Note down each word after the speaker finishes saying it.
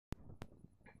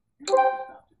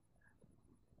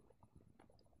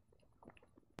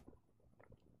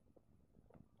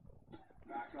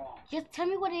Just tell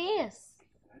me what it is.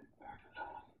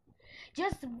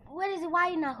 Just what is it? Why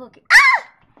you not hooking?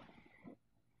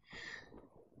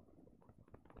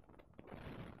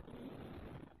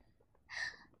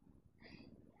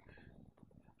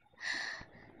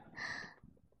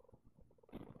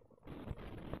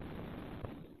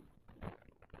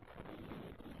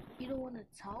 You don't want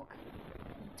to talk?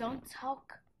 Don't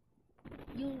talk.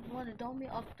 You want to throw me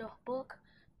off the book?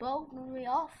 Throw me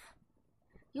off.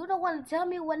 You don't want to tell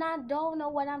me when I don't know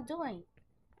what I'm doing.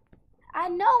 I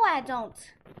know I don't.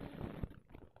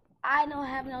 I don't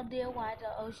have no idea why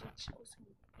the ocean chose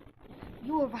me.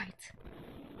 You were right.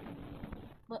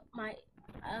 But my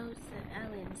ocean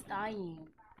alien is dying.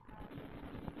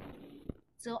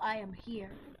 So I am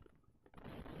here.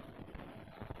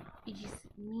 It is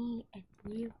me and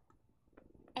you.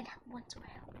 And I want to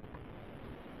help.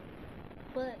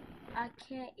 But I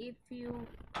can't if you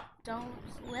don't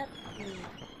let me.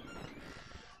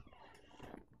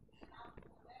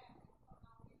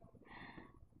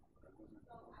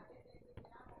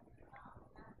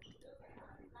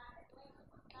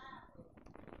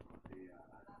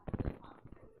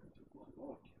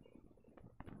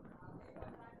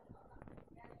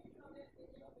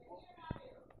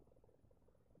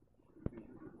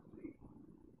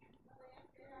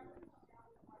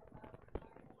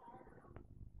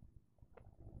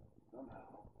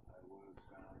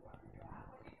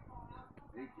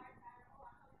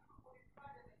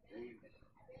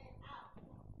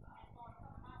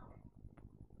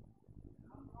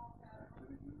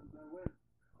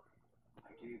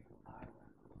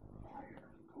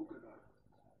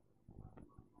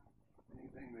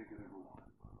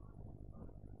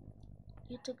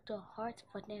 You took the heart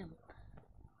for them.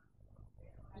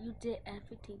 You did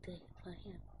everything for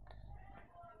him.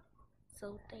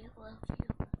 So they love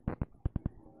you.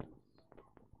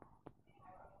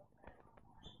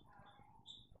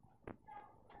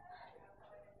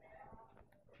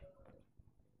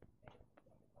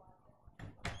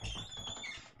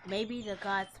 Maybe the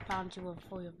gods found you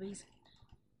for a reason.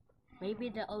 Maybe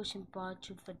the ocean brought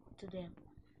you to them.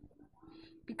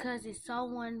 Because it's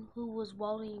someone who was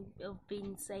worthy of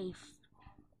being safe.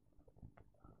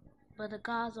 But the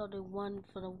gods are the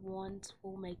ones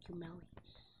who make you Maui.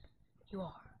 You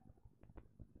are.